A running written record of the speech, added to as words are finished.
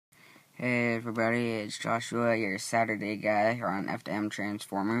Hey everybody, it's Joshua, your Saturday guy here on FDM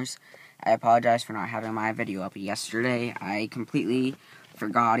Transformers. I apologize for not having my video up yesterday. I completely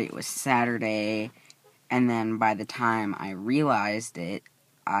forgot it was Saturday, and then by the time I realized it,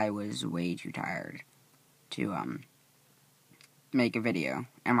 I was way too tired to make a video,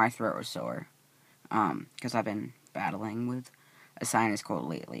 and my throat was sore, because I've been battling with a sinus cold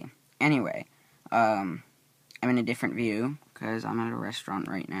lately. Anyway, I'm in a different view, because I'm at a restaurant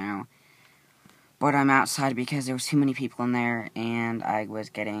right now. But I'm outside because there was too many people in there, and I was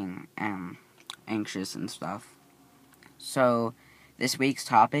getting anxious and stuff. So, this week's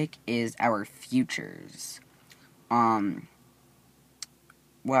topic is our futures. Well,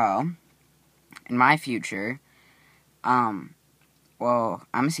 in my future, well,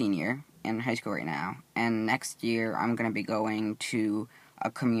 I'm a senior in high school right now, and next year I'm going to be going to a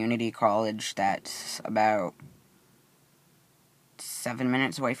community college that's about 7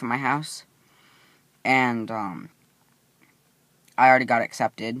 minutes away from my house. And, I already got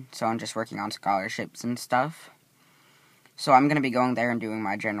accepted, so I'm just working on scholarships and stuff. So I'm going to be going there and doing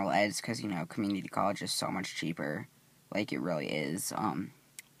my general eds, because, community college is so much cheaper. Like, it really is. And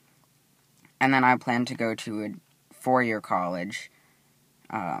then I plan to go to a 4-year college.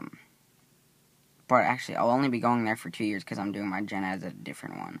 But actually, I'll only be going there for 2 years, because I'm doing my gen eds at a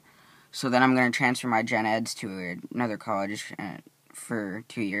different one. So then I'm going to transfer my gen eds to another college, for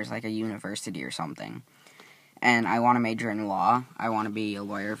 2 years, like a university or something. And I want to major in law. I want to be a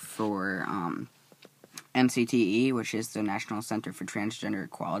lawyer for NCTE, which is the National Center for Transgender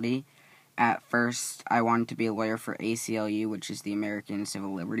Equality. At first, I wanted to be a lawyer for ACLU, which is the American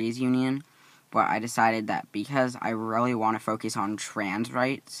Civil Liberties Union. But I decided that because I really want to focus on trans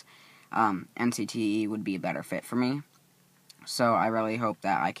rights, NCTE would be a better fit for me. So I really hope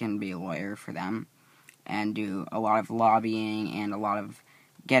that I can be a lawyer for them and do a lot of lobbying and a lot of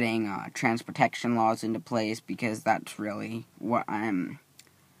getting trans protection laws into place, because that's really what I'm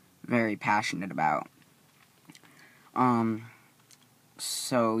very passionate about.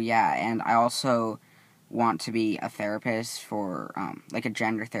 So yeah, and I also want to be a therapist for, like a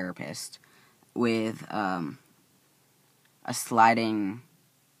gender therapist with a sliding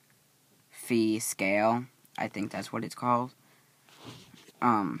fee scale. I think that's what it's called.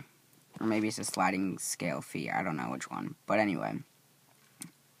 Or maybe it's a sliding scale fee. I don't know which one. But anyway,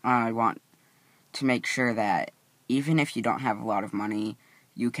 I want to make sure that even if you don't have a lot of money,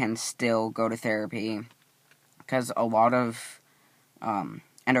 you can still go to therapy. Because a lot of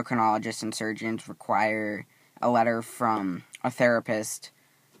endocrinologists and surgeons require a letter from a therapist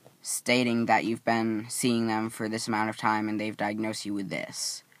stating that you've been seeing them for this amount of time and they've diagnosed you with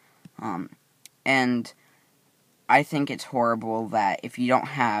this. And I think it's horrible that if you don't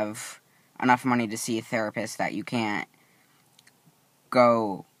have enough money to see a therapist, that you can't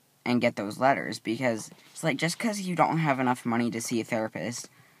go and get those letters, because it's like, just because you don't have enough money to see a therapist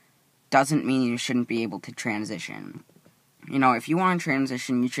doesn't mean you shouldn't be able to transition. If you want to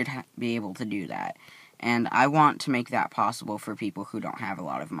transition, you should be able to do that. And I want to make that possible for people who don't have a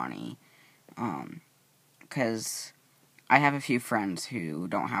lot of money. Because I have a few friends who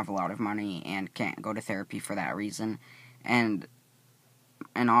don't have a lot of money and can't go to therapy for that reason. And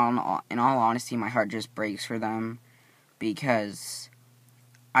in all honesty, my heart just breaks for them, because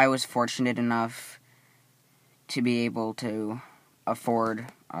I was fortunate enough to be able to afford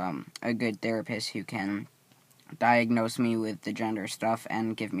a good therapist who can diagnose me with the gender stuff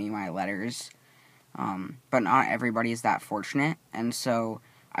and give me my letters. But not everybody is that fortunate, and so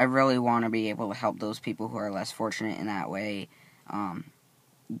I really want to be able to help those people who are less fortunate in that way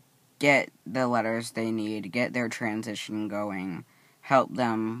get the letters they need, get their transition going, help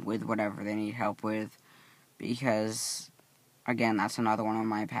them with whatever they need help with, because, again, that's another one of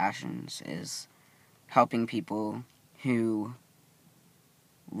my passions, is helping people who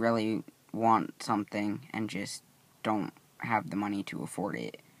really want something and just don't have the money to afford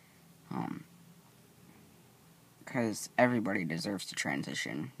it. Because everybody deserves to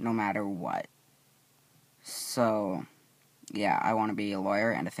transition, no matter what. So, yeah, I want to be a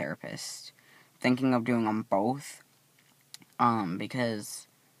lawyer and a therapist. Thinking of doing them both, because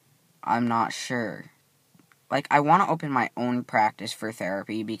I'm not sure. Like, I want to open my own practice for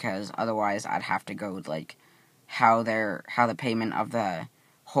therapy, because otherwise I'd have to go with, like, how the payment of the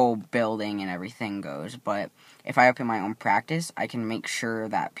whole building and everything goes. But if I open my own practice, I can make sure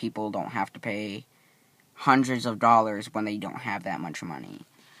that people don't have to pay hundreds of dollars when they don't have that much money.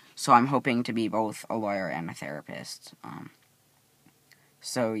 So I'm hoping to be both a lawyer and a therapist.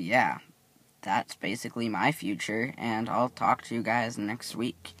 So yeah, that's basically my future, and I'll talk to you guys next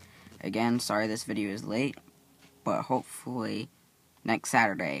week. Again, sorry this video is late, but hopefully next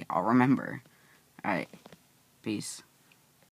Saturday. I'll remember. Alright, peace.